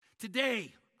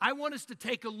Today, I want us to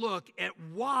take a look at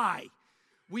why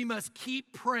we must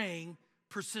keep praying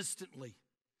persistently.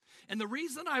 And the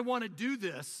reason I want to do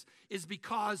this is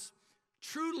because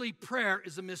truly prayer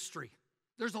is a mystery.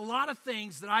 There's a lot of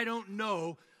things that I don't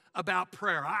know about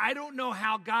prayer. I don't know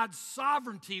how God's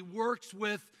sovereignty works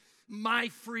with my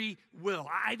free will.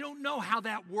 I don't know how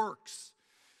that works,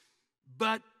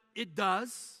 but it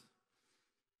does.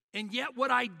 And yet what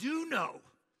I do know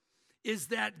is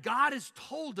that God has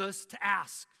told us to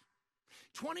ask.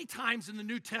 20 times in the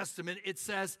New Testament it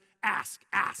says ask,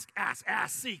 ask, ask,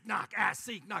 ask, seek, knock, ask,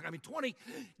 seek, knock. 20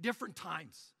 different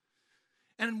times.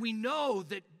 And we know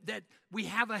that we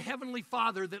have a heavenly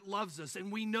Father that loves us.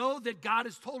 And we know that God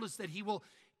has told us that he will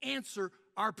answer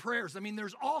our prayers.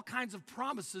 There's all kinds of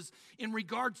promises in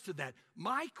regards to that.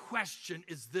 My question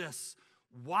is this: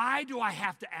 why do I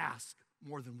have to ask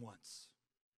more than once?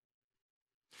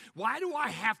 Why do I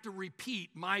have to repeat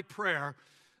my prayer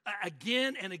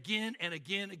again and again and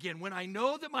again and again? When I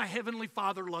know that my heavenly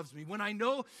Father loves me, when I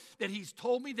know that he's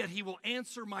told me that he will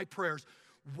answer my prayers,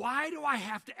 why do I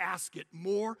have to ask it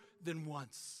more than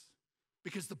once?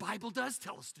 Because the Bible does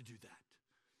tell us to do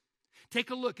that. Take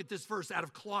a look at this verse out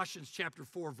of Colossians chapter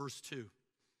 4, verse 2.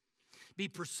 Be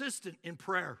persistent in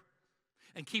prayer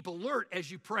and keep alert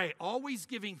as you pray, always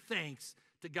giving thanks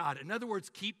to God. In other words,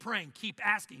 keep praying, keep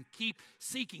asking, keep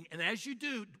seeking. And as you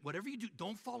do, whatever you do,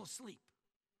 don't fall asleep.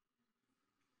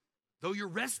 Though you're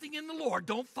resting in the Lord,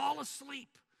 don't fall asleep.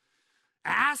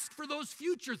 Ask for those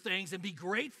future things and be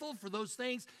grateful for those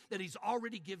things that he's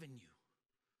already given you.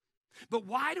 But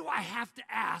why do I have to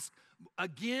ask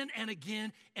again and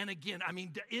again and again?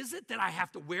 Is it that I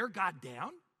have to wear God down?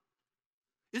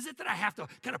 Is it that I have to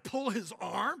kind of pull his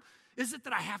arm? Is it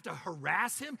that I have to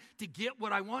harass him to get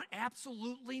what I want?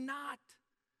 Absolutely not.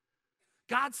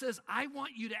 God says, I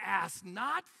want you to ask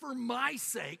not for my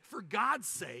sake, for God's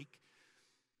sake,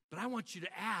 but I want you to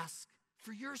ask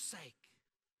for your sake.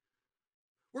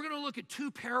 We're going to look at two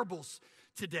parables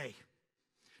today.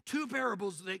 Two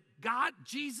parables that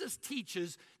Jesus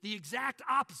teaches the exact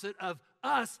opposite of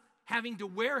us having to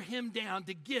wear him down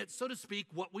to get, so to speak,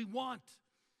 what we want.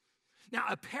 Now,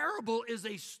 a parable is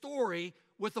a story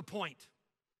with a point.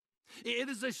 It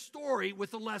is a story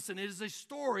with a lesson. It is a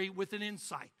story with an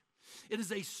insight. It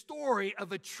is a story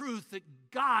of a truth that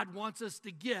God wants us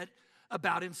to get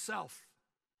about himself.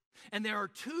 And there are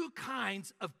two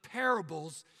kinds of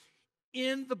parables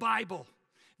in the Bible.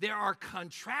 There are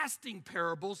contrasting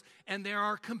parables and there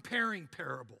are comparing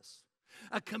parables.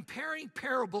 A comparing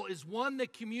parable is one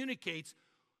that communicates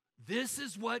this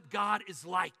is what God is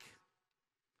like.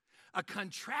 A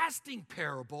contrasting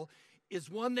parable is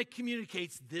one that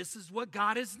communicates this is what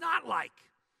God is not like.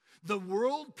 The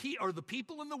world or the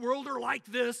people in the world are like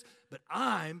this, but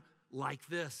I'm like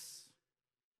this.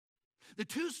 The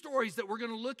two stories that we're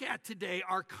going to look at today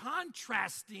are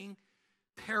contrasting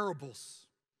parables.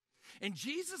 And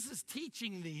Jesus is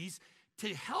teaching these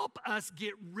to help us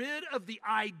get rid of the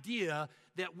idea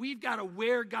that we've got to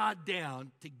wear God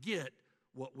down to get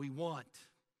what we want.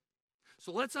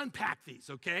 So let's unpack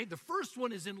these, okay? The first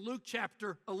one is in Luke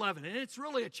chapter 11, and it's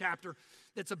really a chapter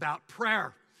that's about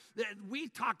prayer. We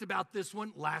talked about this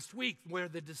one last week, where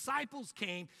the disciples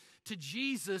came to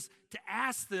Jesus to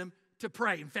ask them to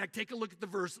pray. In fact, take a look at the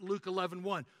verse, Luke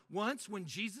 11:1. Once, when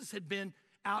Jesus had been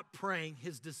out praying,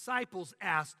 his disciples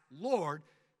asked, Lord,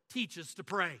 teach us to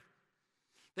pray.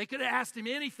 They could have asked him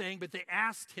anything, but they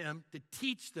asked him to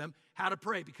teach them how to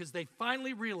pray because they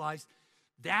finally realized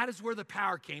that is where the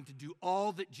power came to do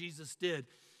all that Jesus did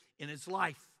in his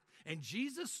life. And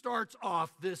Jesus starts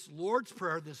off this Lord's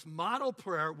Prayer, this model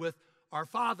prayer with our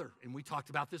Father. And we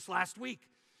talked about this last week.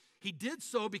 He did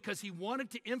so because he wanted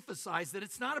to emphasize that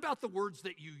it's not about the words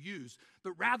that you use,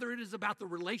 but rather it is about the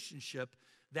relationship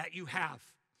that you have.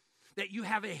 That you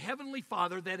have a heavenly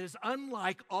Father that is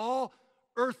unlike all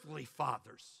earthly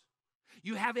fathers.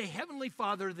 You have a heavenly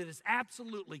Father that is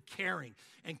absolutely caring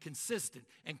and consistent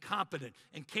and competent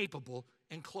and capable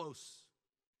and close.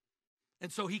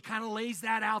 And so he kind of lays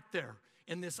that out there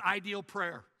in this ideal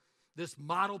prayer, this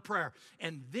model prayer.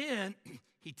 And then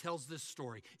he tells this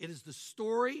story. It is the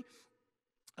story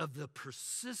of the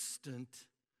persistent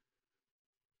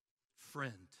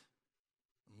friend.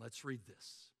 And let's read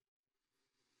this.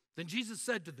 Then Jesus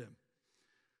said to them,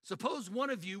 suppose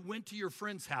one of you went to your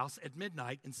friend's house at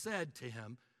midnight and said to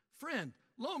him, friend,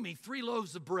 loan me 3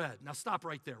 loaves of bread. Now stop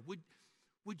right there.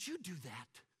 Would you do that?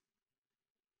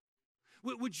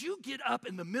 Would you get up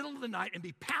in the middle of the night and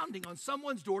be pounding on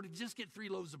someone's door to just get 3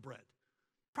 loaves of bread?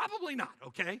 Probably not,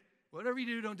 okay? Whatever you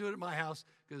do, don't do it at my house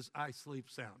because I sleep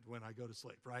sound when I go to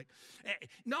sleep, right?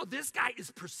 No, this guy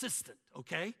is persistent,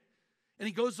 okay? And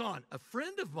he goes on, a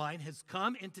friend of mine has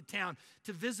come into town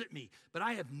to visit me, but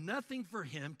I have nothing for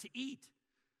him to eat.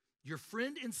 Your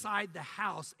friend inside the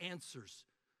house answers,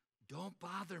 don't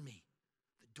bother me.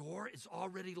 The door is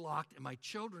already locked and my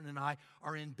children and I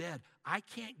are in bed. I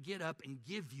can't get up and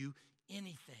give you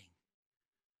anything.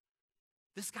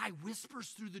 This guy whispers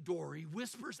through the door. He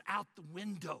whispers out the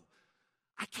window.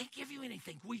 I can't give you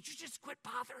anything. Will you just quit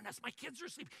bothering us? My kids are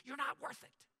asleep. You're not worth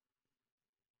it.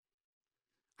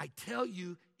 I tell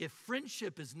you, if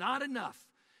friendship is not enough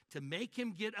to make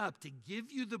him get up to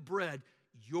give you the bread,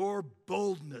 your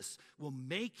boldness will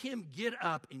make him get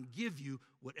up and give you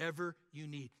whatever you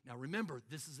need. Now remember,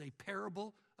 this is a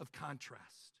parable of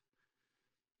contrast.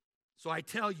 So I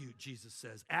tell you, Jesus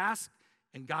says, ask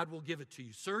and God will give it to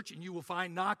you. Search and you will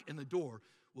find. Knock and the door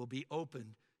will be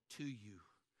opened to you.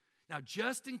 Now,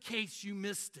 just in case you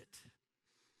missed it,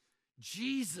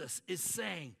 Jesus is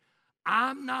saying,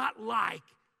 I'm not like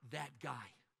that guy.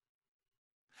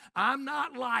 I'm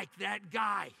not like that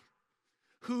guy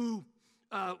who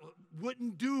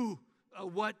wouldn't do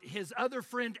what his other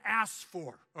friend asked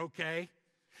for, okay?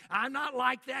 I'm not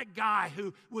like that guy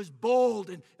who was bold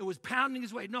and was pounding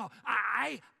his way. No,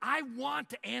 I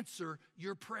want to answer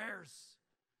your prayers.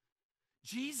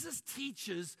 Jesus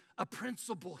teaches a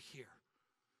principle here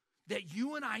that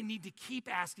you and I need to keep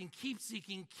asking, keep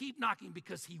seeking, keep knocking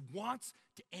because he wants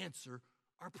to answer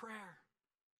our prayer.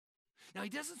 Now, he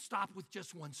doesn't stop with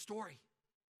just one story.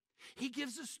 He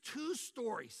gives us two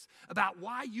stories about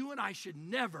why you and I should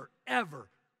never, ever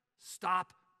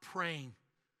stop praying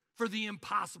for the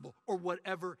impossible or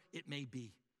whatever it may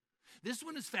be. This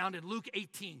one is found in Luke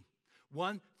 18,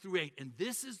 1 through 8. And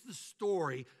this is the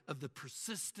story of the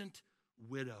persistent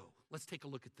widow. Let's take a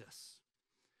look at this.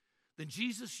 Then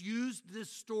Jesus used this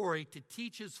story to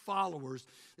teach his followers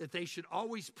that they should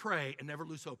always pray and never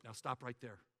lose hope. Now stop right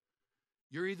there.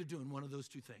 You're either doing one of those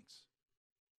two things.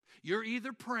 You're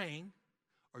either praying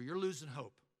or you're losing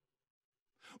hope.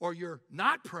 Or you're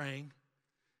not praying.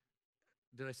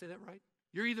 Did I say that right?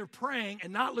 You're either praying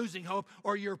and not losing hope,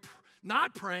 or you're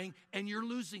not praying and you're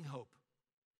losing hope.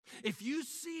 If you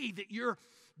see that your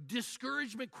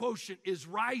discouragement quotient is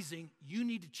rising, you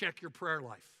need to check your prayer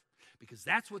life because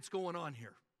that's what's going on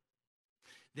here.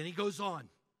 Then he goes on.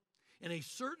 In a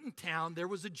certain town, there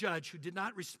was a judge who did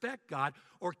not respect God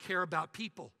or care about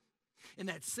people. In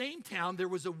that same town, there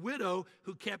was a widow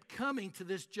who kept coming to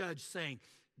this judge saying,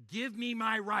 give me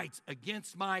my rights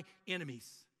against my enemies.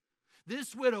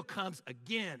 This widow comes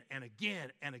again and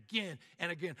again and again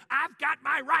and again. I've got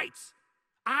my rights.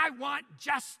 I want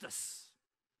justice.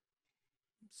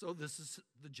 So this is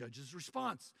the judge's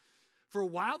response. For a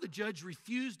while, the judge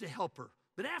refused to help her.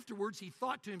 But afterwards, he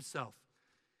thought to himself,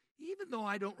 even though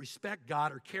I don't respect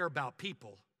God or care about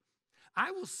people,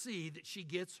 I will see that she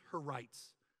gets her rights.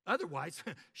 Otherwise,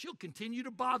 she'll continue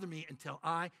to bother me until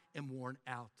I am worn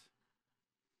out.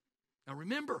 Now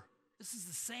remember, this is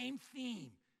the same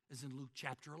theme as in Luke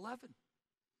chapter 11.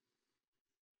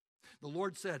 The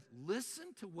Lord said, listen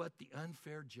to what the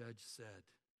unfair judge said.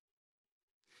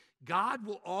 God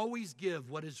will always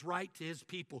give what is right to his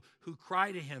people who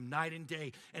cry to him night and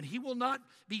day, and he will not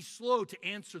be slow to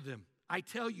answer them. I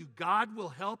tell you, God will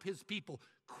help his people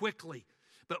quickly.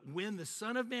 But when the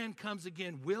Son of Man comes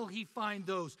again, will he find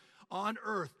those on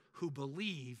earth who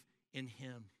believe in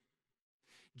him?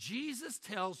 Jesus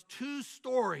tells two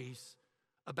stories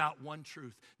about one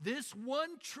truth. This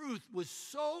one truth was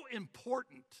so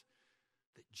important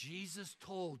that Jesus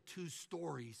told two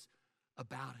stories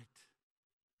about it.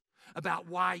 About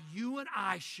why you and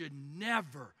I should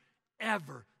never,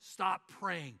 ever stop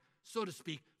praying, so to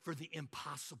speak, for the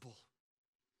impossible.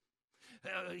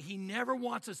 He never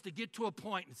wants us to get to a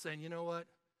point and saying, you know what?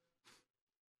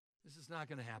 This is not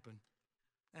going to happen.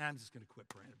 I'm just going to quit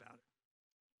praying about it.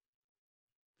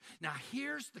 Now,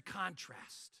 here's the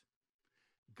contrast.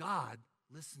 God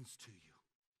listens to you.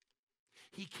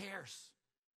 He cares.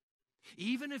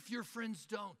 Even if your friends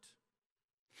don't.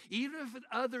 Even if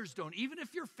others don't. Even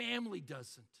if your family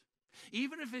doesn't.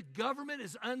 Even if the government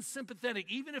is unsympathetic.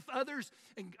 Even if others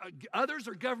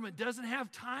or government doesn't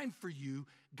have time for you,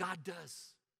 God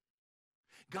does.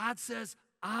 God says,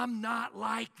 I'm not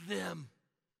like them.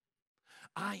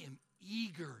 I am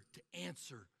eager to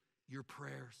answer your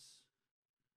prayers.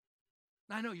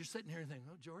 Now, I know you're sitting here and thinking,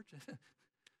 oh, George, that's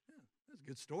a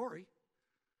good story.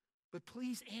 But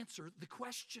please answer the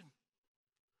question.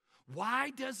 Why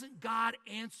doesn't God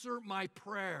answer my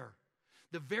prayer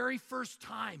the very first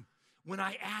time when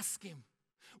I ask him?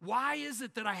 Why is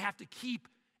it that I have to keep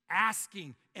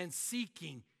asking and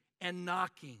seeking and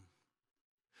knocking?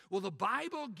 Well, the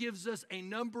Bible gives us a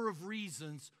number of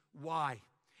reasons why.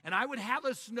 And I would have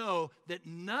us know that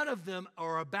none of them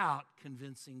are about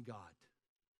convincing God,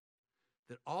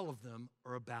 that all of them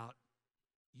are about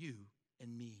you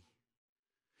and me.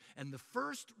 And the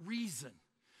first reason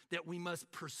that we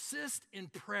must persist in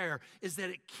prayer is that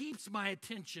it keeps my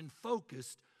attention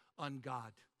focused on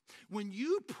God. When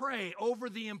you pray over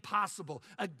the impossible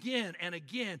again and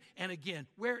again and again,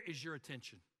 where is your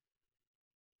attention?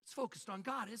 It's focused on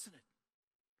God, isn't it?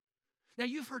 Now,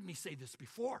 you've heard me say this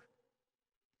before,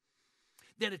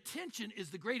 that attention is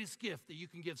the greatest gift that you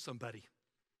can give somebody.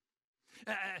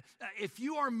 If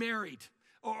you are married,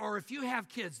 or if you have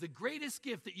kids, the greatest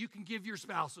gift that you can give your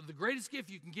spouse, or the greatest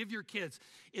gift you can give your kids,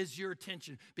 is your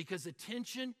attention. Because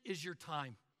attention is your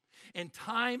time, and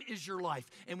time is your life.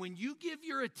 And when you give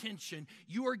your attention,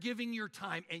 you are giving your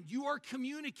time, and you are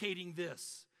communicating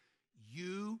this: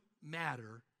 you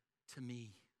matter to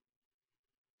me.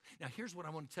 Now, here's what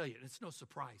I want to tell you, and it's no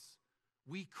surprise.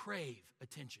 We crave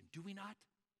attention, do we not?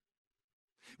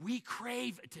 We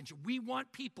crave attention. We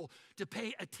want people to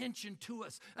pay attention to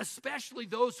us, especially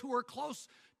those who are close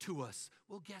to us.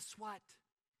 Well, guess what?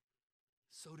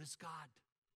 So does God.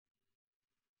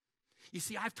 You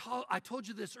see, I told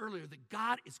you this earlier, that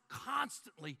God is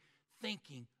constantly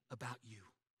thinking about you.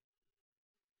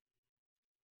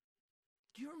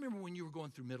 Do you remember when you were going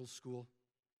through middle school?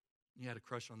 You had a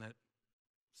crush on that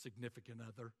significant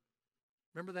other.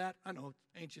 Remember that? I know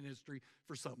it's ancient history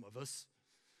for some of us.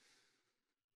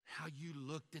 How you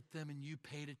looked at them and you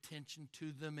paid attention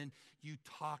to them and you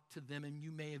talked to them and you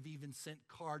may have even sent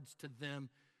cards to them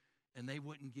and they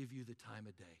wouldn't give you the time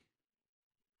of day.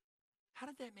 How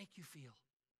did that make you feel?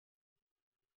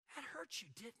 That hurt you,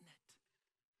 didn't it?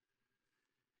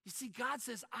 You see, God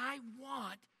says, I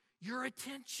want your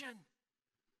attention.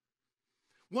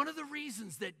 One of the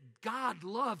reasons that God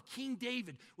loved King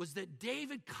David was that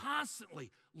David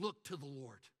constantly looked to the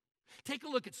Lord. Take a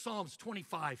look at Psalms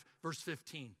 25, verse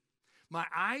 15. My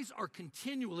eyes are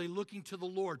continually looking to the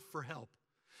Lord for help,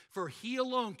 for he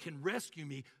alone can rescue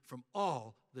me from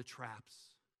all the traps.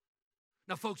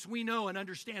 Now, folks, we know and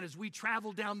understand as we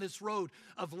travel down this road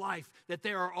of life that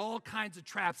there are all kinds of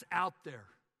traps out there.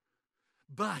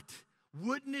 But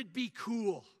wouldn't it be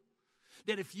cool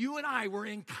that if you and I were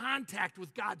in contact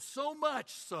with God so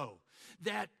much so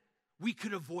that we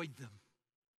could avoid them?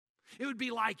 It would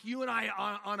be like you and I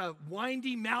on a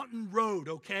windy mountain road,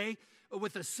 okay,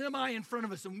 with a semi in front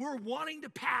of us, and we're wanting to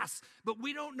pass, but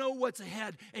we don't know what's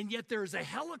ahead, and yet there's a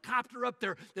helicopter up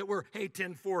there that we're, hey,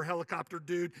 10-4 helicopter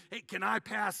dude, hey, can I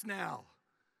pass now?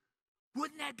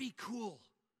 Wouldn't that be cool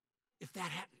if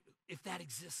that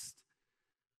exists?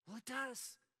 Well, it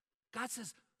does. God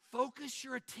says, focus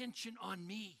your attention on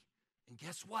me, and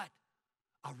guess what?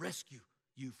 I'll rescue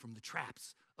you from the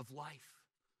traps of life.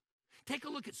 Take a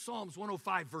look at Psalms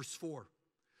 105, verse 4.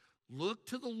 Look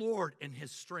to the Lord and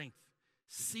his strength.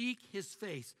 Seek his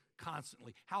face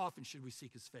constantly. How often should we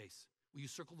seek his face? Will you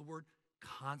circle the word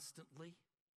constantly?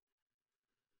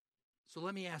 So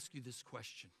let me ask you this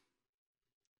question.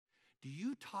 Do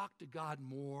you talk to God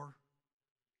more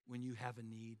when you have a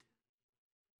need?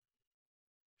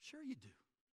 Sure you do.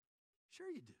 Sure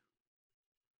you do.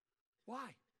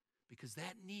 Why? Because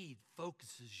that need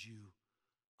focuses you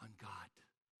on God.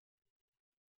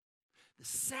 The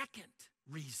second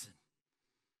reason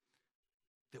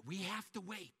that we have to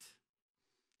wait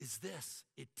is this: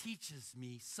 it teaches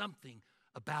me something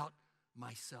about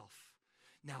myself.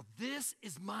 Now, this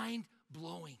is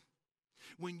mind-blowing.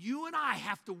 When you and I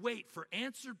have to wait for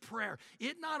answered prayer,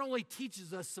 it not only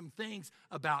teaches us some things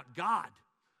about God,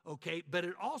 okay, but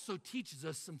it also teaches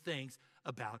us some things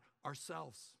about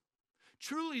ourselves.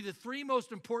 Truly, the three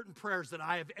most important prayers that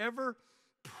I have ever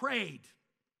prayed,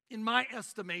 in my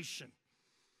estimation,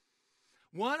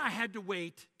 one I had to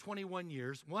wait 21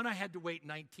 years, one I had to wait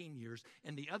 19 years,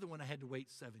 and the other one I had to wait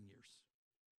 7 years.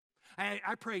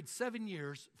 I prayed 7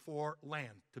 years for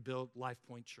land to build Life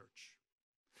Point Church.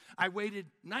 I waited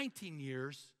 19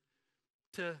 years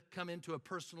to come into a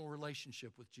personal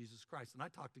relationship with Jesus Christ, and I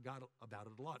talked to God about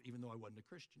it a lot, even though I wasn't a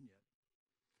Christian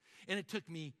yet. And it took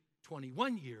me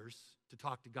 21 years to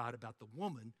talk to God about the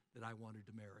woman that I wanted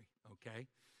to marry, okay?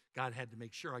 God had to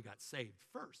make sure I got saved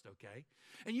first, okay?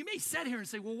 And you may sit here and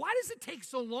say, well, why does it take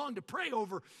so long to pray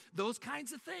over those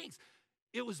kinds of things?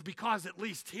 It was because, at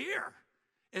least here,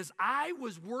 as I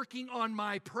was working on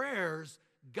my prayers,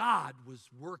 God was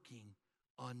working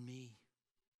on me.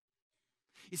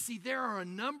 You see, there are a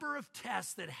number of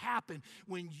tests that happen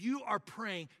when you are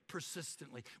praying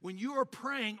persistently, when you are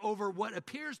praying over what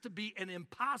appears to be an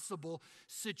impossible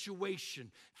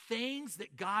situation, things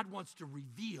that God wants to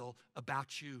reveal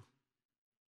about you.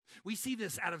 We see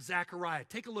this out of Zechariah.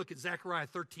 Take a look at Zechariah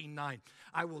 13:9.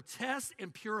 I will test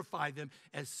and purify them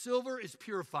as silver is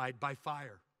purified by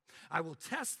fire. I will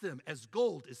test them as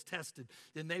gold is tested.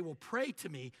 Then they will pray to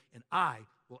me, and I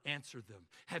will answer them.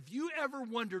 Have you ever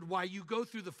wondered why you go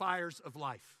through the fires of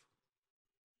life?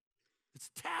 It's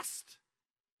a test.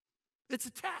 It's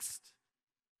a test.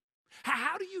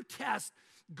 How do you test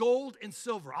gold and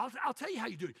silver? I'll tell you how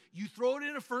you do it. You throw it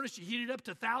in a furnace, you heat it up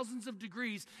to thousands of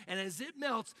degrees, and as it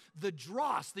melts, the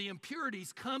dross, the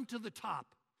impurities, come to the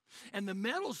top. And the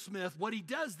metalsmith, what he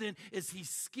does then is he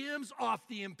skims off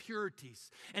the impurities.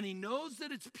 And he knows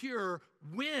that it's pure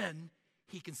when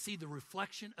he can see the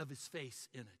reflection of his face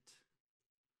in it.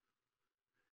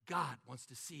 God wants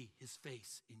to see his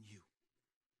face in you.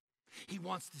 He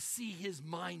wants to see his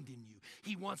mind in you.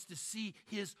 He wants to see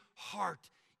his heart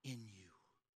in you.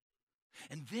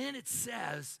 And then it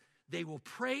says, they will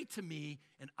pray to me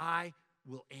and I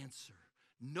will answer.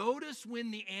 Notice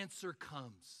when the answer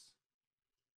comes.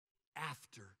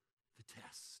 After the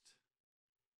test.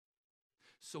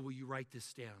 So will you write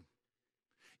this down?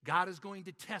 God is going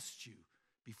to test you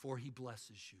before he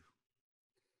blesses you.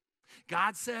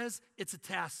 God says it's a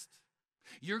test.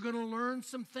 You're going to learn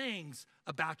some things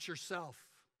about yourself.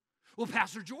 Well,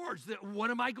 Pastor George, what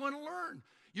am I going to learn?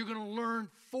 You're going to learn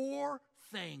 4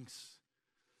 things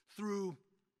through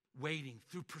waiting,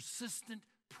 through persistent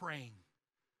praying.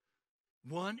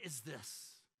 One is this.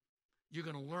 You're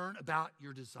going to learn about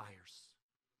your desires.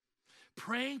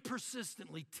 Praying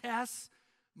persistently tests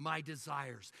my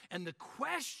desires. And the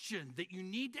question that you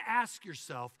need to ask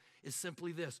yourself is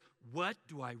simply this: what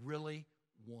do I really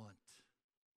want?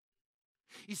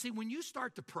 You see, when you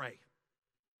start to pray,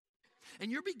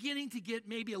 and you're beginning to get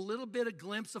maybe a little bit of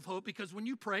glimpse of hope, because when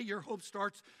you pray, your hope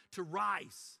starts to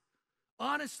rise.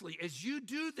 Honestly, as you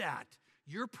do that,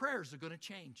 your prayers are going to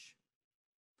change.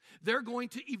 They're going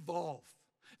to evolve.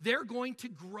 They're going to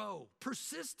grow.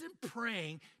 Persistent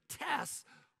praying tests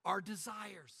our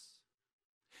desires.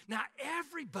 Now,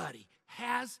 everybody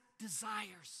has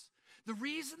desires. The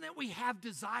reason that we have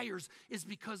desires is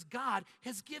because God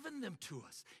has given them to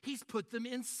us. He's put them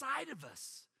inside of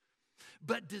us.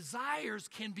 But desires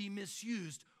can be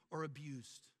misused or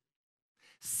abused.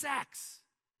 Sex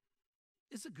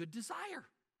is a good desire.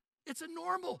 It's a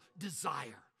normal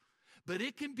desire. But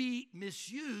it can be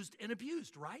misused and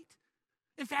abused, right?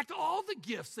 In fact, all the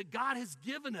gifts that God has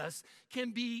given us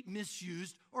can be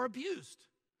misused or abused.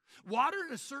 Water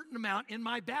in a certain amount in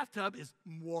my bathtub is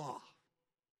mwah.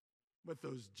 With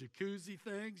those jacuzzi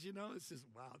things, it's just,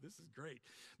 wow, this is great.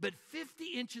 But 50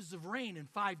 inches of rain in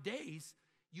 5 days,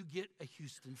 you get a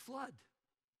Houston flood.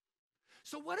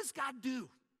 So what does God do?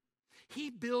 He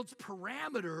builds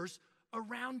parameters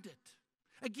around it.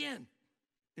 Again,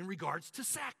 in regards to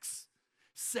sex.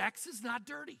 Sex is not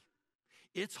dirty.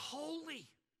 It's holy.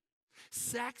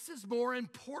 Sex is more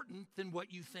important than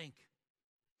what you think.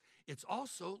 It's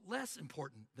also less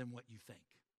important than what you think.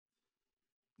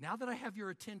 Now that I have your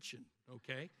attention,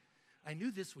 okay, I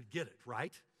knew this would get it,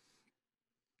 right?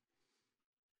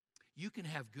 You can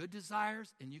have good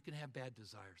desires and you can have bad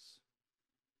desires.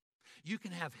 You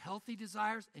can have healthy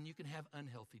desires and you can have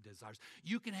unhealthy desires.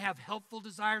 You can have helpful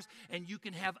desires and you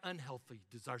can have unhealthy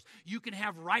desires. You can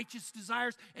have righteous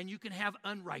desires and you can have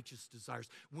unrighteous desires.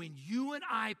 When you and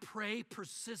I pray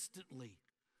persistently,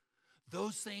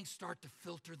 those things start to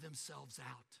filter themselves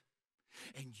out.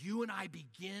 And you and I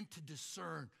begin to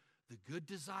discern the good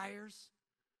desires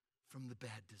from the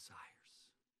bad desires.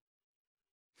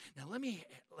 Now let me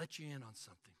let you in on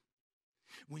something.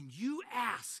 When you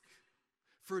ask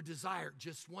for a desire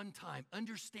just one time,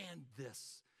 understand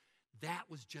this: that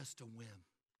was just a whim.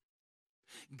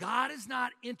 God is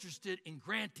not interested in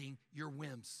granting your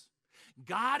whims.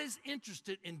 God is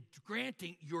interested in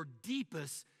granting your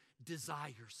deepest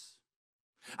desires.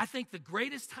 I think the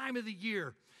greatest time of the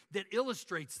year that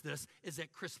illustrates this is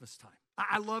at Christmas time.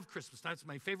 I love Christmas time. It's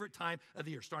my favorite time of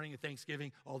the year, starting at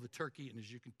Thanksgiving, all the turkey, and as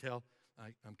you can tell,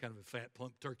 I'm kind of a fat,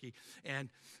 plump turkey. And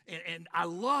I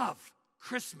love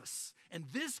Christmas. And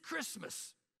this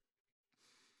Christmas,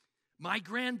 my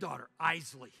granddaughter,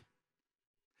 Isley,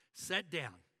 sat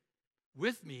down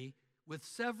with me with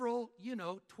several,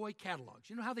 toy catalogs.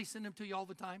 You know how they send them to you all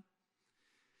the time?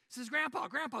 Says, Grandpa,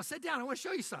 sit down. I want to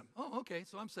show you something. Oh, okay.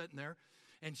 So I'm sitting there,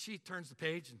 and she turns the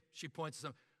page, and she points to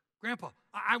something. Grandpa,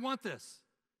 I want this.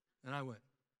 And I went,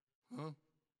 huh?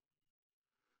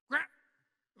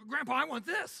 Grandpa, I want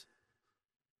this.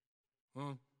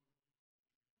 Huh?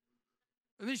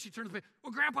 And then she turned the page.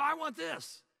 Well, Grandpa, I want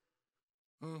this.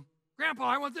 Grandpa,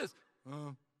 I want this.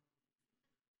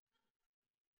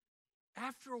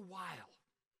 After a while,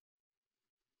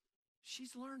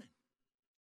 she's learning.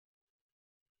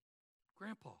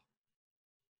 Grandpa,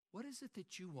 what is it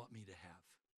that you want me to have?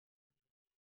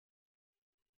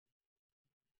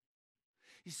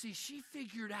 You see, she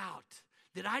figured out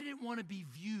that I didn't want to be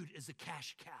viewed as a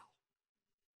cash cow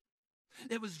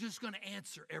that was just going to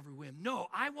answer every whim. No,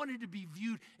 I wanted to be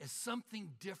viewed as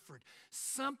something different,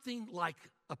 something like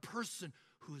a person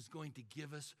who is going to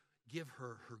give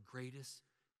her greatest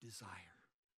desire.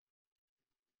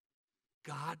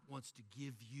 God wants to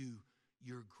give you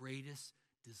your greatest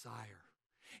desire,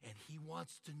 and he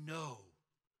wants to know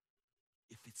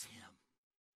if it's him.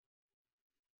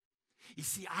 You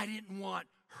see, I didn't want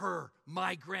her,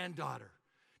 my granddaughter,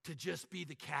 to just be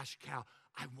the cash cow.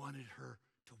 I wanted her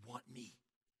to want me.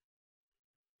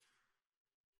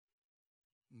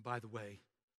 And by the way,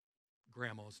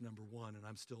 Grandma's number one and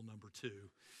I'm still number two.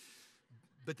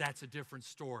 But that's a different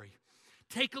story.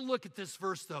 Take a look at this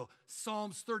verse though.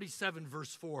 Psalms 37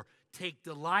 verse 4. Take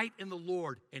delight in the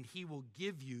Lord and he will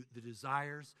give you the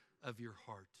desires of your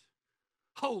heart.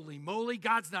 Holy moly,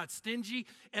 God's not stingy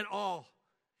at all.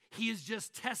 He is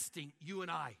just testing you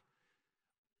and I.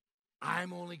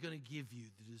 I'm only going to give you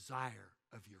the desire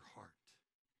of your heart.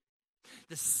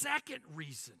 The second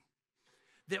reason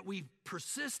that we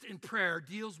persist in prayer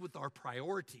deals with our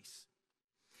priorities.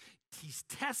 He's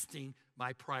testing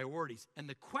my priorities. And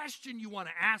the question you want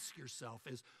to ask yourself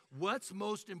is, what's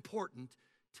most important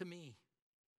to me?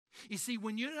 You see,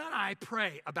 when you and I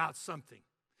pray about something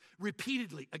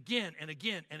repeatedly, again and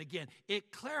again and again,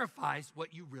 it clarifies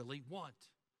what you really want.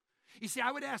 You see,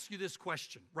 I would ask you this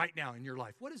question right now in your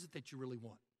life. What is it that you really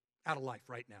want out of life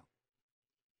right now?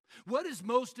 What is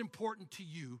most important to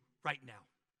you right now?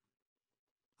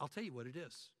 I'll tell you what it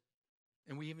is.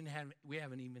 And we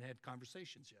haven't even had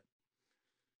conversations yet.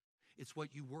 It's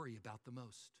what you worry about the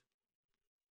most.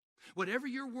 Whatever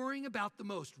you're worrying about the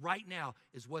most right now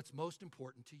is what's most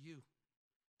important to you.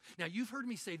 Now, you've heard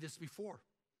me say this before.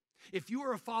 If you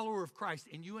are a follower of Christ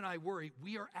and you and I worry,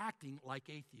 we are acting like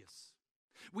atheists.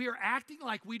 We are acting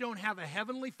like we don't have a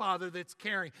heavenly Father that's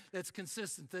caring, that's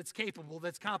consistent, that's capable,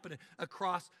 that's competent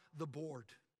across the board.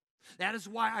 That is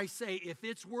why I say if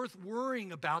it's worth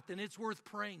worrying about, then it's worth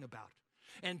praying about.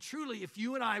 And truly, if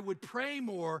you and I would pray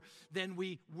more than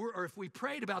we were, or if we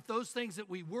prayed about those things that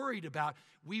we worried about,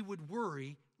 we would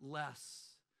worry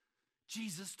less.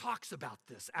 Jesus talks about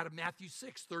this out of Matthew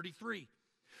 6:33.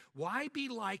 Why be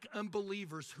like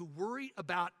unbelievers who worry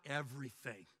about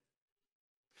everything?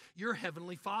 Your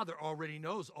heavenly Father already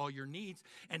knows all your needs,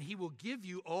 and he will give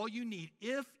you all you need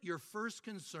if your first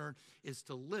concern is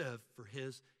to live for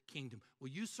his kingdom. Will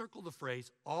you circle the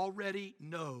phrase, already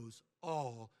knows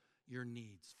all your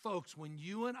needs? Folks, when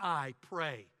you and I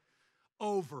pray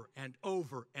over and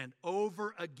over and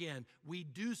over again, we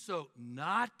do so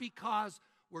not because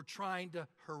we're trying to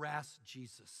harass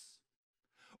Jesus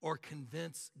or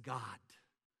convince God.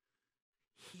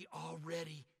 He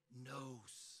already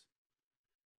knows.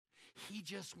 He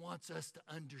just wants us to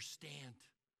understand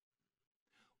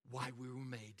why we were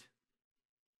made.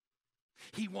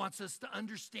 He wants us to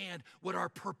understand what our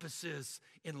purpose is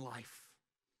in life.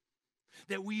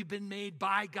 That we've been made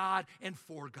by God and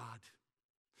for God.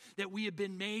 That we have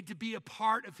been made to be a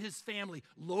part of his family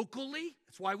locally.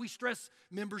 That's why we stress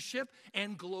membership,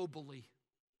 and globally.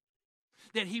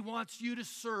 That he wants you to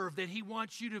serve, that he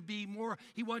wants you to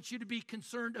be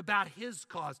concerned about his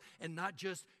cause and not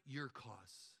just your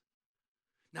cause.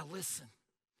 Now listen,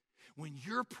 when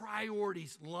your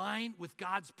priorities line with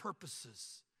God's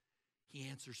purposes, he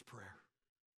answers prayer.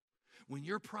 When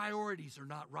your priorities are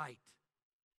not right,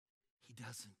 he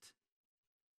doesn't.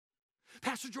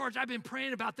 Pastor George, I've been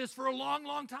praying about this for a long,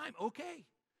 long time. Okay.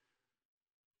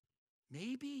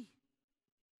 Maybe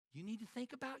you need to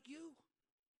think about you.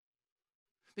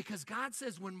 Because God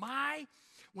says when my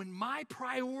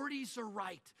priorities are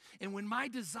right and when my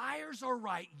desires are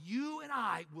right, you and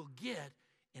I will get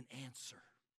an answer.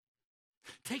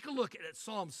 Take a look at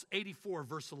Psalms 84,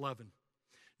 verse 11.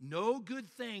 No good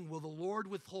thing will the Lord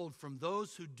withhold from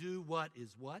those who do what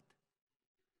is what?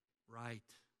 Right.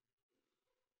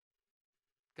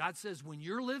 God says when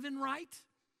you're living right,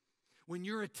 when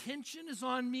your attention is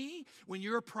on me, when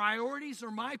your priorities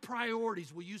are my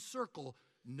priorities, will you circle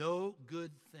no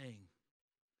good thing?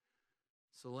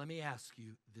 So let me ask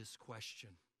you this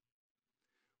question.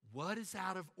 What is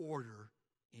out of order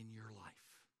in your life?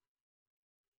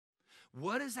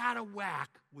 What is out of whack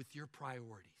with your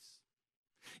priorities?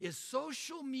 Is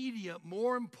social media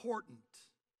more important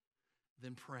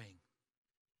than praying?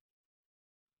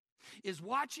 Is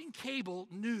watching cable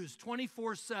news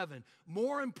 24/7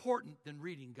 more important than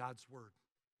reading God's word?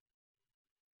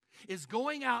 Is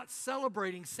going out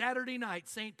celebrating Saturday night,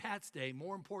 St. Pat's Day,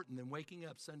 more important than waking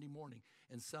up Sunday morning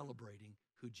and celebrating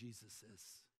who Jesus is.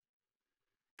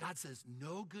 God says,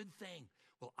 no good thing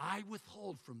will I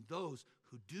withhold from those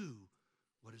who do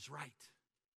what is right.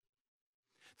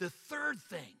 The third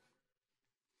thing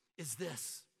is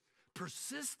this: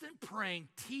 persistent praying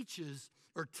teaches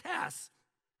or tests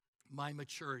my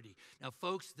maturity. Now,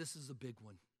 folks, this is a big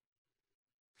one.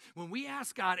 When we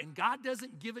ask God, and God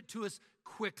doesn't give it to us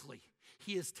quickly,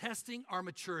 He is testing our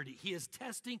maturity. He is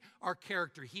testing our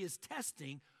character. He is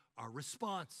testing our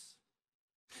response.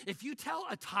 If you tell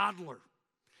a toddler,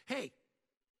 hey,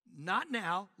 not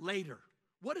now, later,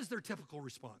 what is their typical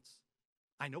response?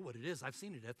 I know what it is. I've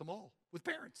seen it at the mall with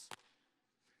parents.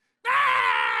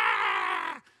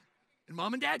 Ah! And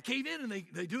mom and dad cave in and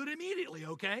they do it immediately,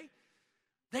 okay?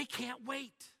 They can't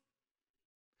wait.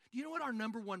 Do you know what our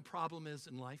number one problem is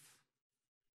in life?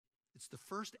 It's the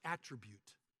first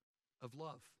attribute of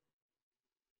love.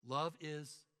 Love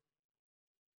is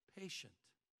patient.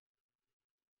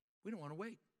 We don't want to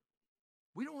wait.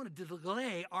 We don't want to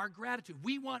delay our gratitude.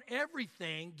 We want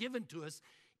everything given to us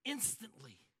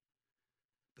instantly.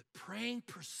 But praying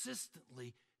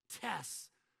persistently tests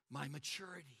my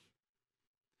maturity.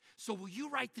 So will you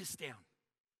write this down?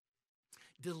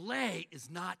 Delay is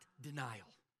not denial.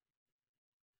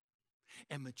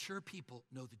 And mature people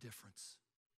know the difference.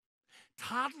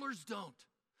 Toddlers don't.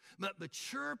 But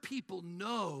mature people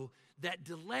know that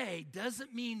delay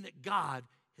doesn't mean that God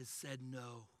has said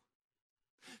no.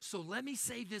 So let me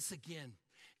say this again.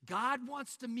 God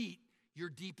wants to meet your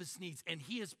deepest needs, and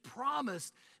He has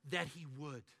promised that He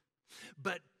would.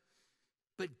 But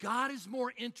God is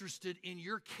more interested in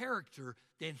your character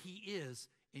than He is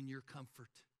in your comfort.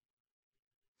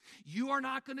 You are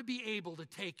not going to be able to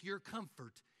take your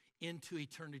comfort into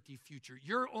eternity future.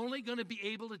 You're only going to be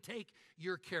able to take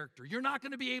your character. You're not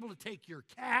going to be able to take your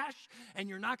cash, and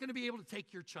you're not going to be able to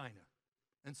take your china.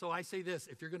 And so I say this: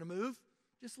 if you're going to move,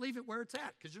 just leave it where it's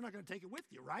at, because you're not going to take it with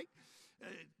you, right?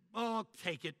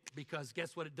 Take it, because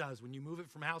guess what it does? When you move it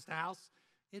from house to house,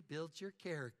 it builds your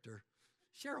character.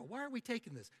 Cheryl, why are we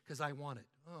taking this? Because I want it.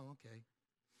 Oh, okay.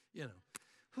 You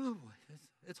know,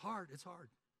 it's hard. It's hard.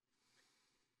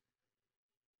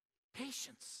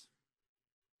 Patience.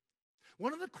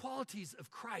 One of the qualities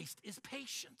of Christ is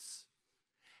patience.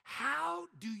 How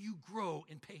do you grow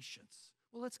in patience?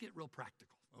 Well, let's get real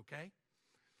practical, okay?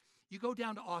 You go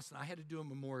down to Austin. I had to do a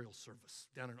memorial service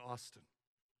down in Austin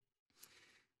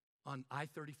on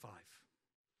I-35.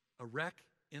 A wreck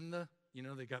in the,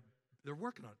 they're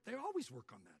working on it. They always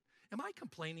work on that. Am I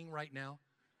complaining right now?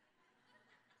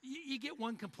 You get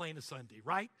one complaint a Sunday,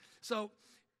 right? So,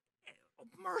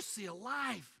 mercy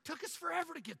alive. Took us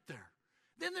forever to get there.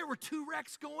 Then there were 2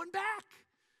 wrecks going back.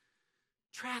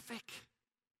 Traffic.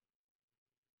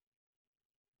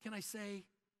 Can I say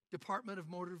Department of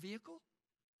Motor Vehicle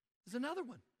is another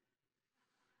one.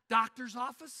 Doctor's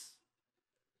office.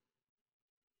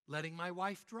 Letting my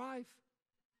wife drive.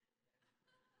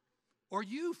 Or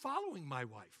you following my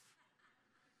wife.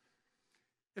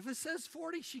 If it says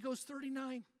 40, she goes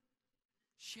 39.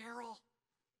 Cheryl,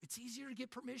 it's easier to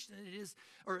get permission than it is,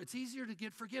 or it's easier to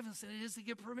get forgiveness than it is to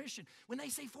get permission. When they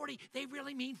say 40, they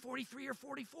really mean 43 or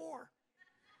 44.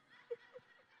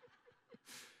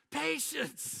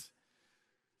 Patience.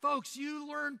 Folks, you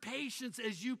learn patience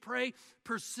as you pray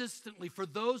persistently for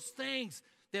those things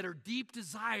that are deep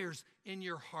desires in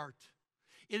your heart.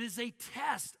 It is a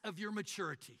test of your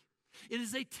maturity. It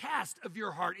is a test of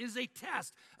your heart. It is a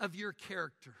test of your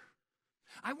character.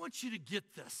 I want you to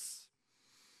get this.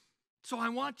 So I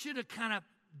want you to kind of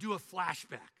do a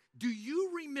flashback. Do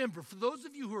you remember, for those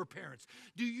of you who are parents,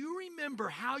 do you remember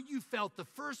how you felt the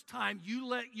first time you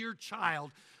let your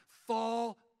child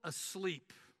fall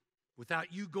asleep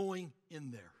without you going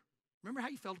in there? Remember how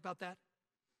you felt about that?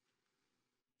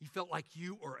 You felt like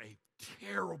you are a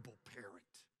terrible parent.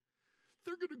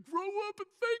 They're going to grow up and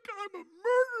think I'm a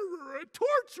murderer, a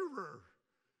torturer.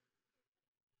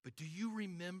 But do you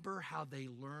remember how they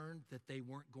learned that they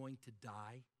weren't going to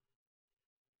die?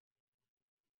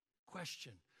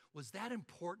 Question, was that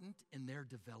important in their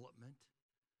development?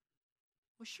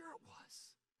 Well, sure it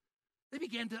was. They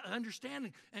began to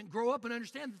understand and grow up and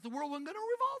understand that the world wasn't going to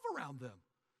revolve around them.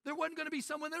 There wasn't going to be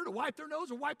someone there to wipe their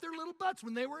nose or wipe their little butts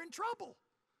when they were in trouble.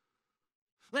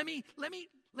 Let me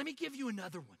give you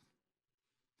another one.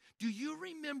 Do you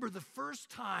remember the first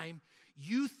time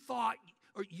you thought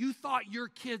your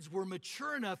kids were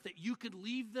mature enough that you could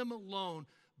leave them alone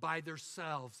by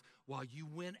themselves while you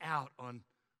went out on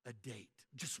a date?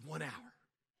 Just 1 hour.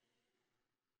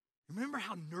 Remember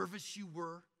how nervous you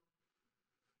were?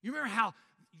 You remember how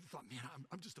you thought, man,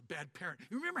 I'm just a bad parent.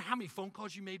 You remember how many phone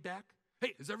calls you made back?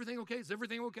 Hey, is everything okay? Is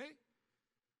everything okay?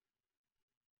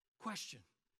 Question.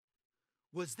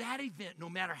 Was that event, no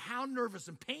matter how nervous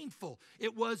and painful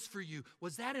it was for you,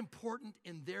 was that important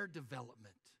in their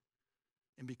development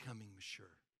and becoming mature?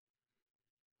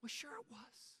 Well, sure it was.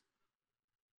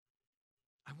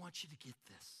 I want you to get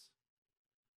this.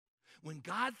 When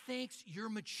God thinks you're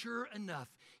mature enough,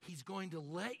 He's going to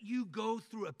let you go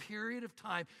through a period of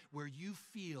time where you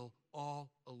feel all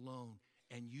alone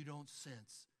and you don't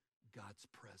sense God's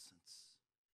presence.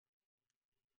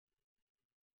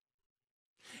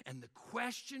 And the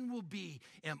question will be,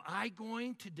 am I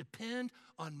going to depend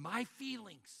on my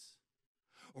feelings,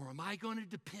 or am I going to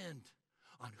depend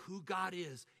on who God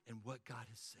is and what God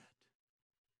has said?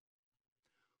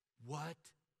 What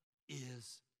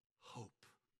is hope?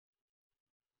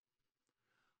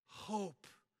 Hope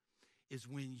is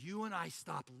when you and I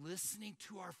stop listening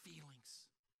to our feelings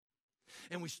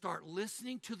and we start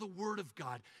listening to the Word of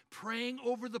God, praying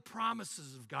over the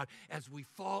promises of God as we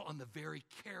fall on the very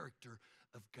character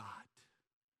of God.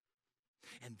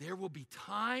 And there will be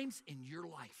times in your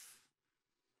life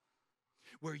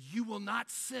where you will not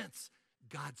sense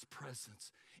God's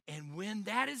presence. And when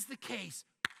that is the case,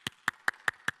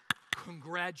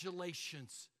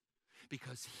 congratulations,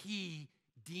 because He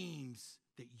deems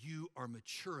that you are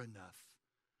mature enough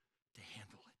to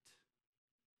handle it.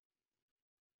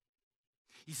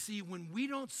 You see, when we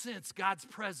don't sense God's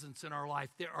presence in our life,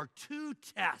 there are two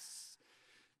tests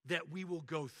that we will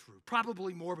go through.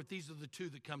 Probably more, but these are the two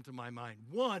that come to my mind.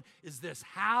 One is this: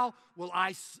 how will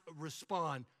I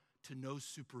respond to no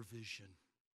supervision?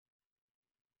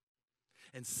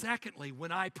 And secondly,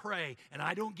 when I pray and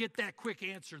I don't get that quick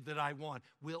answer that I want,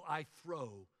 will I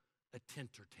throw a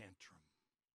temper tantrum?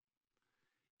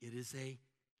 It is a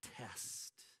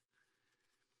test.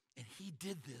 And he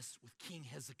did this with King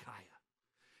Hezekiah.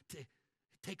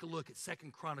 Take a look at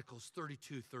 2 Chronicles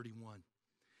 32:31.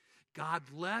 God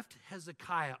left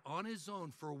Hezekiah on his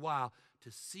own for a while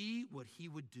to see what he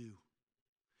would do.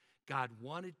 God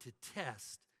wanted to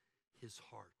test his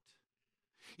heart.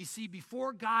 You see,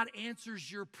 before God answers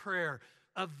your prayer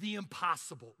of the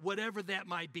impossible, whatever that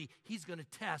might be, He's going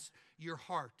to test your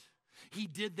heart. He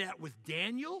did that with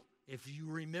Daniel, if you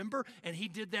remember, and He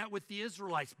did that with the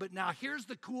Israelites. But now here's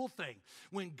the cool thing.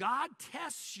 When God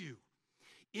tests you,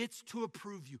 it's to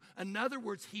approve you. In other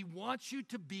words, He wants you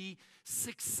to be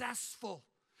successful.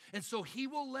 And so He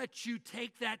will let you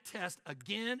take that test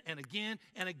again and again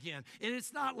and again. And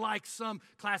it's not like some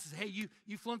classes, hey,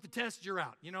 you flunked the test, you're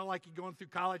out. You know, like you're going through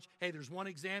college, hey, there's one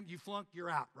exam, you flunked, you're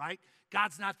out, right?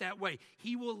 God's not that way.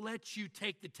 He will let you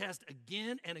take the test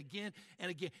again and again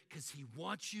and again because He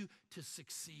wants you to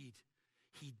succeed.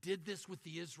 He did this with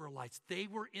the Israelites. They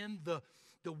were in the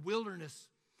wilderness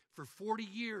for 40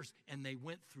 years, and they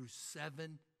went through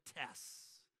 7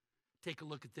 tests. Take a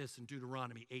look at this in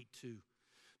Deuteronomy 8:2.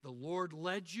 The Lord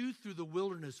led you through the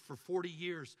wilderness for 40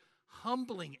 years,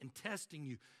 humbling and testing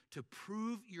you to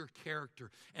prove your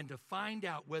character and to find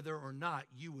out whether or not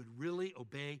you would really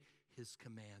obey His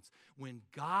commands. When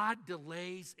God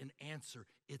delays an answer,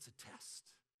 it's a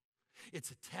test. It's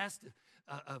a test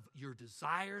of your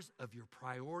desires, of your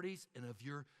priorities, and of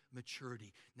your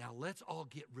maturity. Now, let's all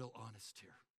get real honest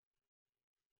here.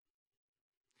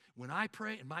 When I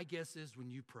pray, and my guess is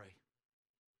when you pray,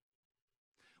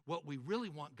 what we really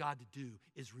want God to do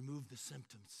is remove the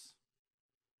symptoms,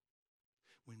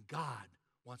 when God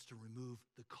wants to remove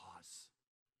the cause.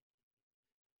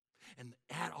 And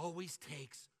that always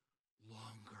takes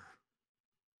longer.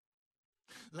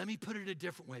 Let me put it a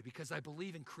different way, because I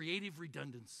believe in creative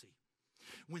redundancy.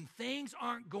 When things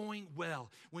aren't going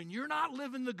well, when you're not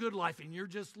living the good life and you're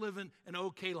just living an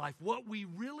okay life, what we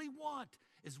really want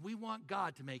is we want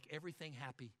God to make everything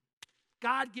happy.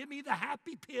 God, give me the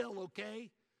happy pill, okay?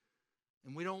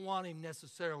 And we don't want Him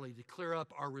necessarily to clear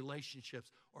up our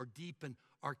relationships or deepen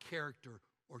our character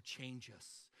or change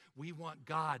us. We want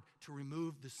God to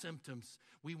remove the symptoms.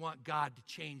 We want God to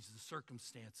change the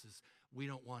circumstances. We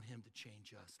don't want Him to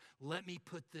change us. Let me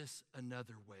put this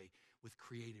another way with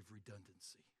creative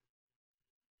redundancy.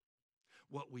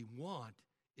 What we want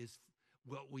is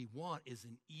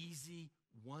an easy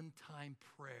one-time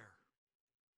prayer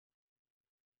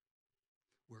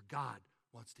where God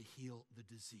wants to heal the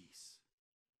disease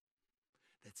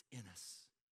that's in us,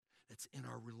 that's in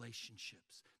our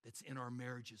relationships, that's in our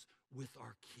marriages with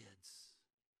our kids.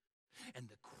 And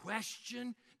the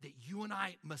question that you and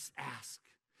I must ask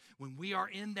when we are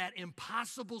in that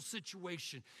impossible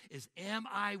situation is, am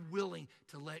I willing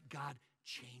to let God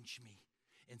change me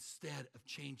instead of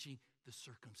changing the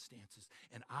circumstances?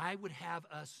 And I would have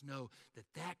us know that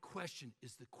that question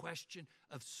is the question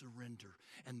of surrender.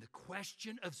 And the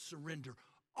question of surrender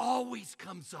always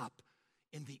comes up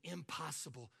in the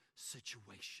impossible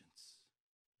situations.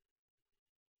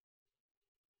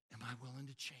 Am I willing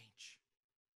to change?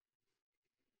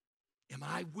 Am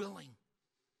I willing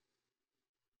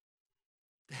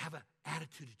to have an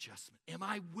attitude adjustment? Am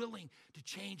I willing to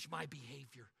change my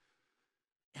behavior?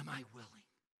 Am I willing?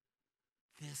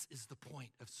 This is the point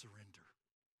of surrender.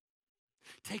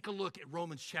 Take a look at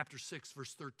Romans chapter 6,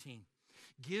 verse 13.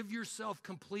 Give yourself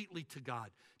completely to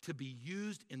God to be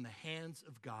used in the hands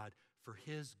of God for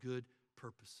his good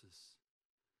purposes.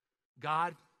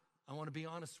 God, I want to be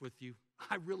honest with you.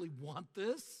 I really want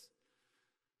this,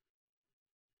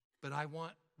 but I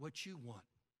want what you want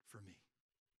for me.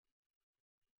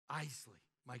 Isley,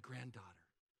 my granddaughter.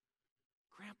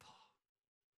 Grandpa,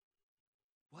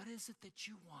 what is it that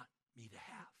you want me to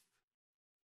have?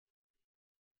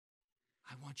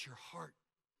 I want your heart,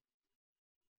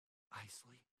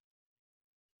 Isley.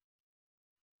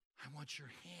 I want your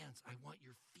hands. I want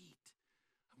your feet.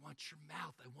 I want your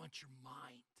mouth. I want your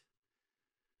mind.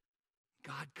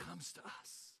 God comes to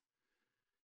us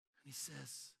and he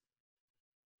says,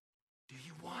 do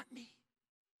you want me?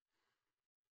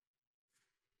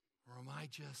 Or am I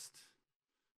just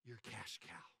your cash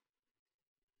cow?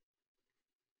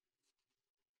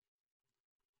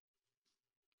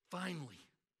 Finally,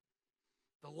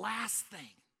 the last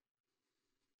thing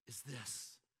is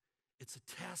this. It's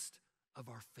a test of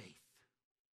our faith.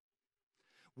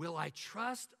 Will I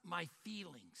trust my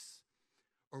feelings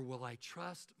or will I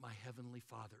trust my Heavenly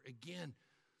Father? Again,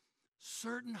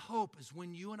 certain hope is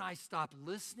when you and I stop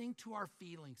listening to our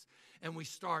feelings and we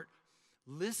start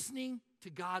listening to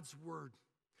God's word,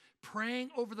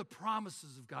 praying over the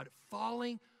promises of God,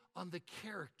 falling on the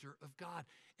character of God.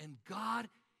 And God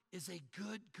is a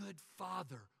good, good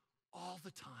Father all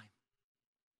the time.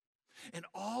 And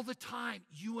all the time,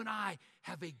 you and I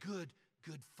have a good,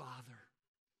 good Father.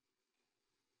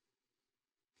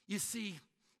 You see,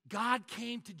 God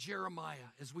came to Jeremiah,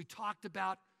 as we talked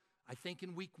about, I think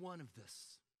in week 1 of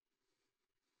this.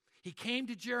 He came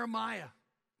to Jeremiah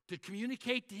to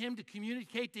communicate to him, to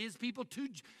communicate to his people,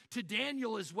 to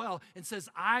Daniel as well, and says,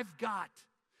 I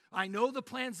know the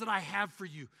plans that I have for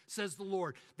you, says the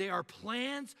Lord. They are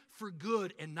plans for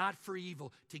good and not for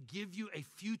evil, to give you a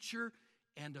future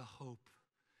and a hope.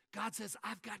 God says,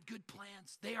 I've got good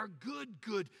plans. They are good,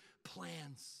 good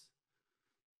plans.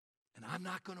 And I'm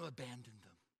not going to abandon them.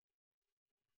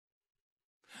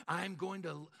 I am going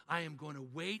to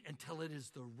wait until it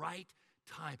is the right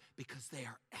time because they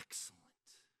are excellent.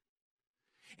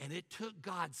 And it took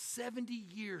God 70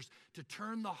 years to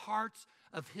turn the hearts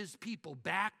of his people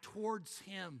back towards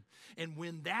him. And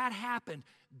when that happened,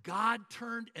 God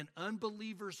turned an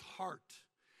unbeliever's heart,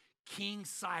 King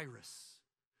Cyrus,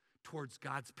 towards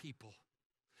God's people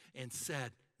and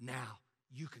said, now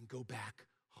you can go back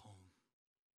home.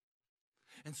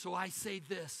 And so I say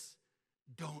this,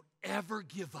 don't ever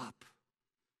give up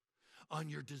on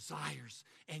your desires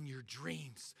and your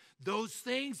dreams. Those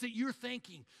things that you're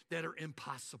thinking that are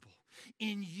impossible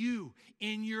in you,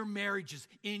 in your marriages,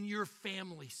 in your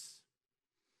families,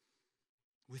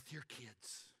 with your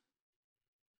kids.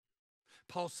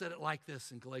 Paul said it like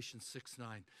this in Galatians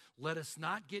 6:9. Let us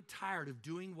not get tired of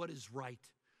doing what is right,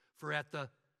 for at the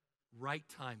right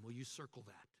time, will you circle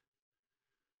that?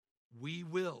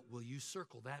 Will you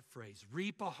circle that phrase?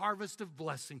 Reap a harvest of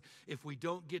blessing if we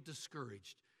don't get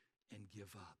discouraged and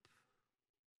give up.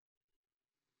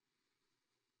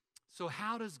 So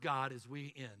how does God, as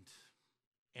we end,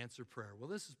 answer prayer? Well,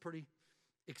 this is pretty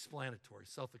explanatory,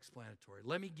 self-explanatory.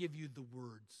 Let me give you the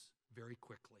words very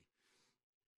quickly.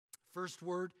 First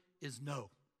word is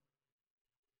no.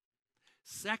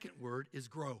 Second word is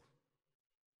grow.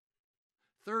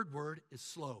 Third word is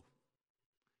slow.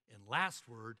 And last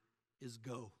word is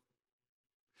go.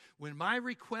 When my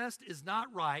request is not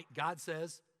right, God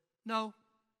says no.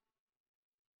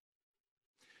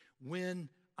 When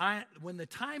the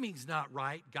timing's not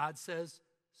right, God says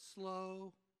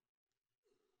slow.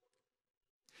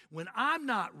 When I'm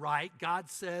not right, God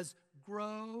says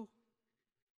grow.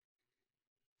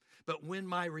 But when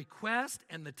my request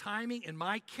and the timing and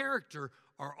my character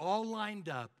are all lined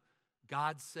up,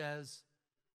 God says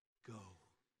go.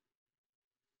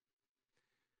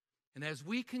 And as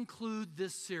we conclude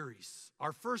this series,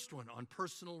 our first one on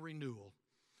personal renewal,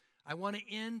 I want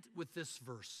to end with this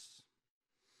verse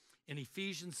in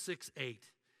Ephesians 6:8.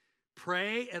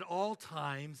 Pray at all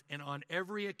times and on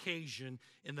every occasion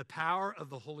in the power of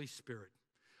the Holy Spirit.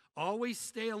 Always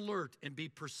stay alert and be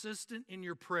persistent in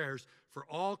your prayers for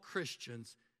all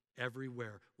Christians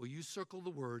everywhere. Will you circle the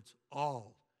words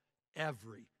all,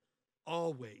 every,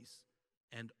 always,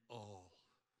 and all?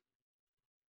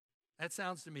 That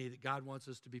sounds to me that God wants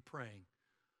us to be praying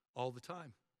all the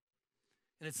time.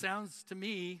 And it sounds to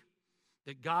me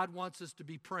that God wants us to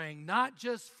be praying not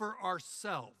just for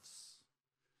ourselves,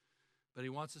 but He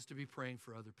wants us to be praying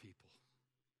for other people.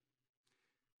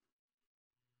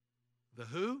 The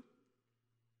who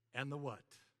and the what.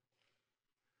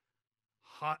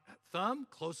 Thumb,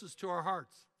 closest to our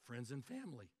hearts, friends and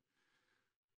family.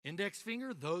 Index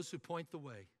finger, those who point the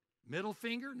way. Middle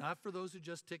finger, not for those who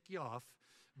just tick you off,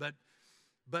 but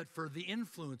for the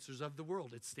influencers of the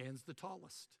world. It stands the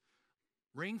tallest.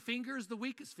 Ring finger is the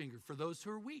weakest finger for those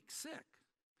who are weak, sick.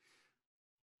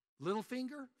 Little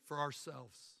finger for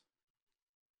ourselves.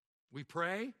 We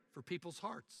pray for people's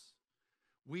hearts.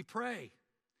 We pray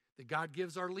that God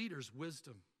gives our leaders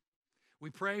wisdom. We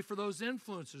pray for those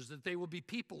influencers that they will be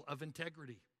people of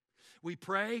integrity. We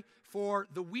pray for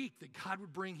the weak that God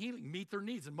would bring healing, meet their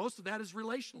needs. And most of that is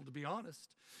relational, to be honest.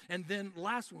 And then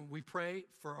last one, we pray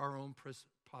for our own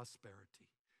prosperity.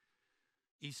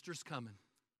 Easter's coming.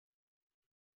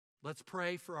 Let's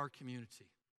pray for our community.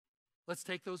 Let's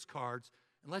take those cards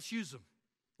and let's use them.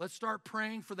 Let's start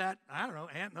praying for that, I don't know,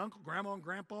 aunt and uncle, grandma and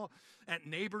grandpa, that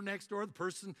neighbor next door, the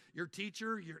person, your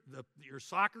teacher, your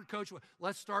soccer coach.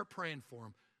 Let's start praying for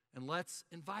them, and let's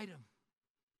invite them.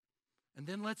 And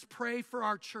then let's pray for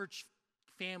our church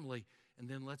family, and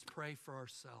then let's pray for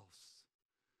ourselves.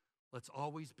 Let's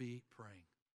always be praying.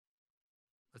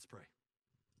 Let's pray.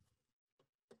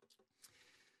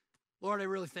 Lord, I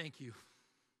really thank you.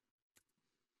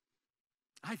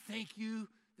 I thank you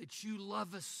that you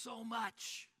love us so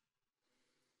much,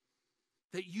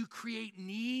 that you create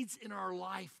needs in our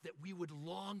life that we would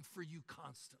long for you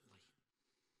constantly.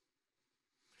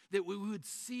 That we would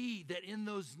see that in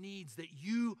those needs that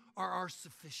you are our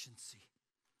sufficiency.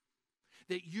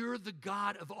 That you're the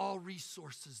God of all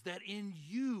resources. That in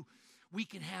you we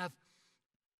can have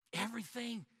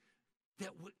everything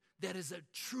that is a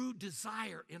true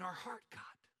desire in our heart, God.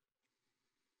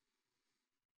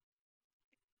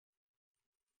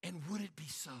 And would it be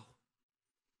so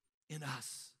in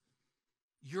us,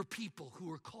 your people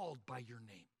who are called by your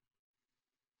name?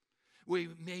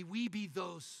 May we be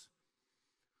those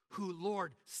who,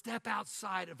 Lord, step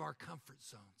outside of our comfort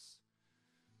zones.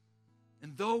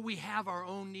 And though we have our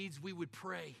own needs, we would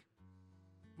pray.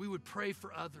 We would pray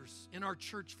for others in our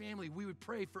church family. We would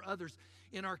pray for others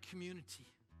in our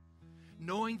community.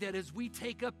 Knowing that as we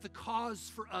take up the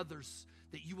cause for others,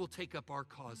 that you will take up our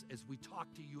cause as we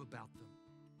talk to you about them.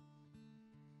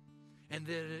 And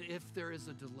that if there is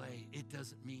a delay, it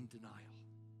doesn't mean denial.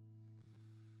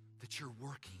 That you're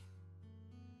working.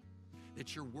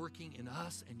 That you're working in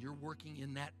us and you're working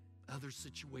in that other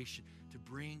situation to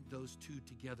bring those two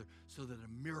together so that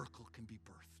a miracle can be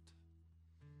birthed.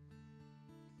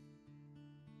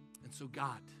 And so,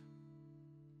 God,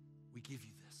 we give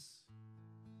you this.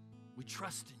 We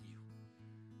trust in you.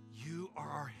 You are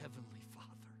our Heavenly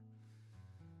Father.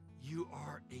 You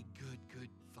are a good, good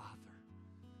Father.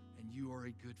 And you are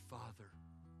a good Father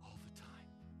all the time.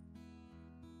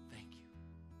 Thank you.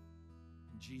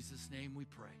 In Jesus' name we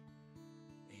pray.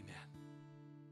 Amen.